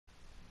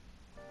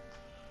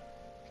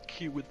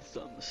stinky with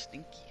some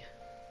stinky.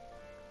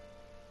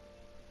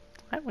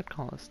 I would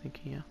call it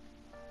sneaky, yeah.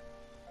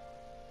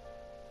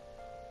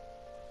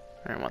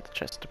 I want the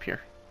chest up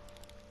here.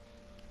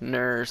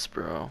 Nurse,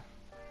 bro.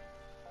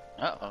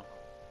 Uh-oh.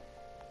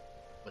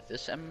 With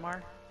this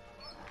MMR?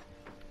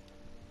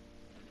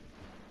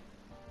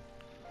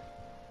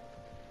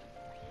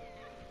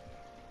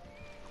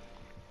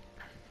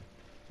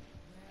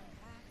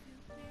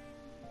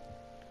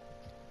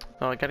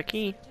 Oh, I got a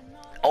key.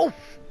 Oh!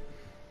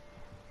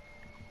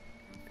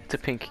 It's a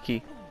pink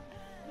key.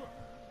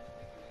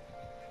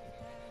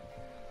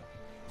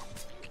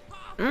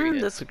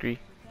 Disagree.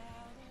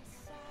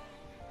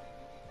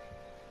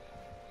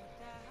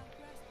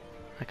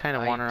 I kind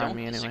of want her on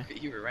me anyway.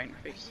 You were right in your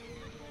face.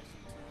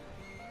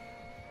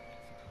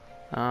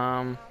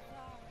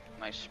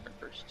 Nice sprint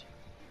burst.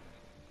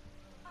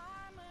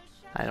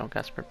 I don't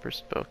got sprint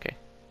burst, but okay.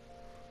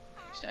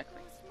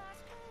 Exactly.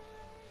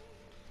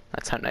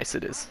 That's how nice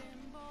it is.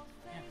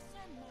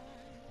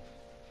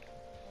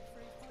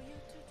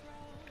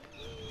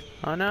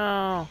 Oh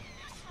no!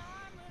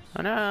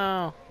 Oh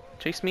no!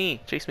 Chase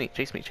me! Chase me!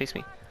 Chase me! Chase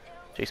me!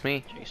 Chase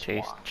me!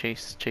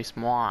 Chase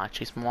moi!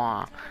 Chase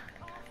moi!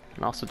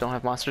 And also don't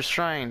have Monster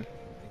Shrine.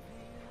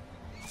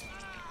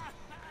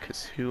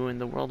 Cause who in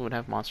the world would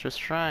have Monster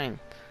Shrine?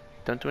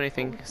 Don't do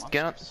anything.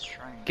 Get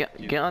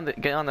on the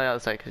other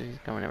side, cause he's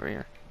coming over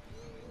here.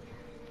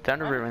 Down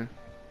to ruin.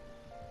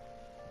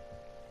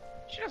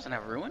 She doesn't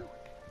have ruin.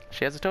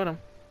 She has a totem.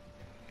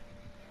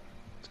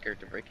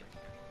 Scared to break it.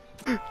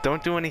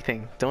 Don't do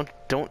anything.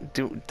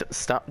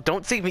 Stop.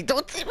 Don't see me.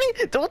 Don't see me.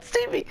 Don't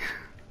see me.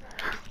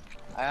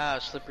 Ah,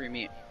 slippery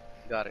meat.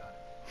 Got it.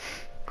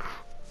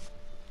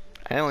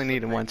 I only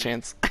needed one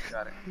chance.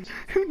 Got it.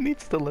 Who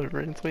needs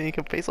deliverance when you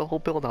can base a whole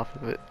build off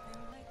of it?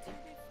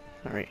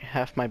 Alright,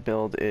 half my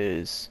build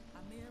is...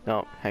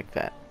 No, heck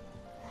that.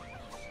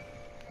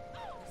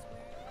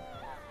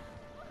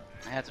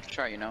 I had to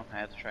try, you know? I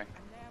had to try.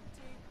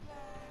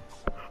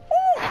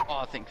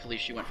 Oh, thankfully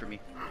she went for me.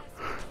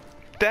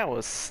 That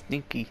was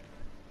sneaky.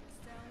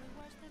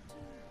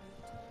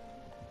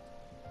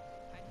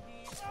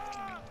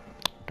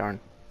 Darn.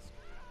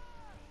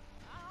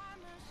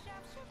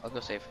 I'll go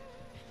save.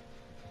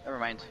 Never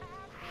mind.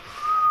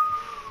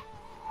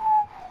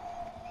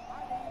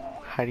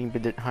 Hiding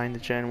behind the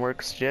gen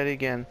works yet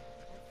again.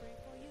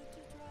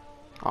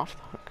 Off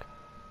the hook.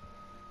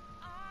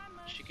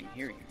 She can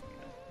hear you, you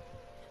know?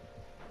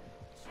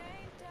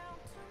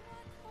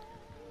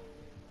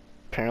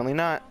 Apparently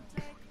not.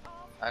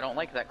 I don't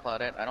like that,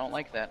 Claudette. I don't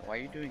like that. Why are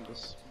you doing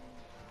this?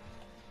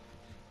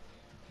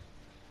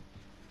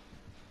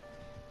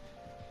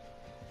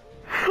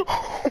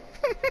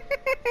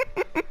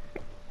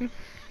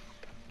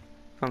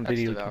 On That's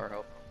video. Devour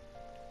Hope.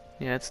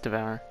 Yeah, it's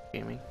Devour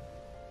Gaming.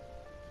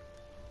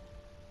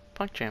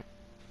 Punk champ.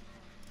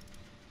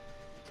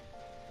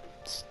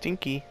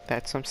 Stinky.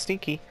 That's some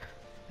stinky.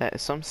 That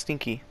is some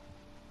stinky.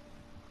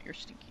 You're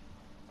stinky.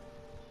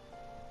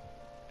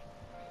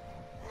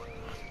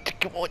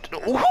 Did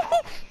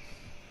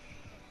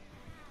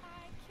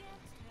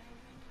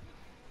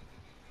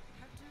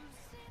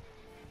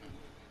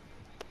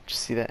you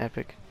see that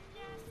epic?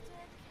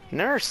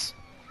 Nurse!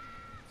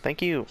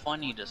 Thank you.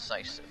 Funny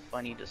decisive.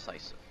 Funny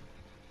decisive.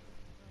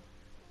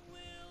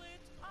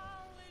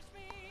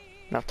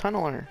 Now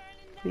tunnel her.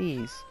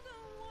 Please.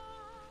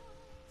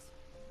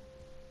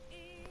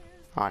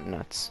 Hot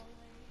nuts.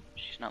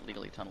 She's not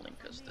legally tunneling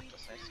because the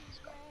decisive is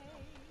gone.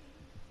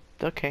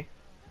 Okay.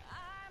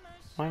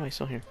 Why am I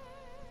still here?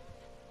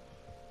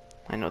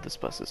 I know this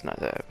bus is not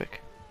that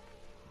epic.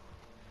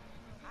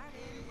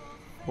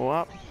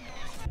 Whoop.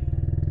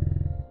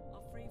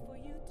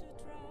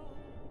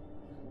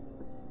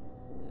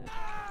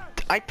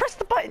 I pressed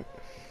the button!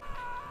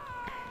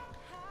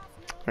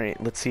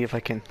 Alright, let's see if I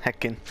can,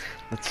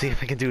 let's see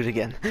if I can do it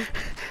again.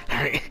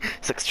 Alright,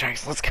 6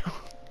 tries, let's go.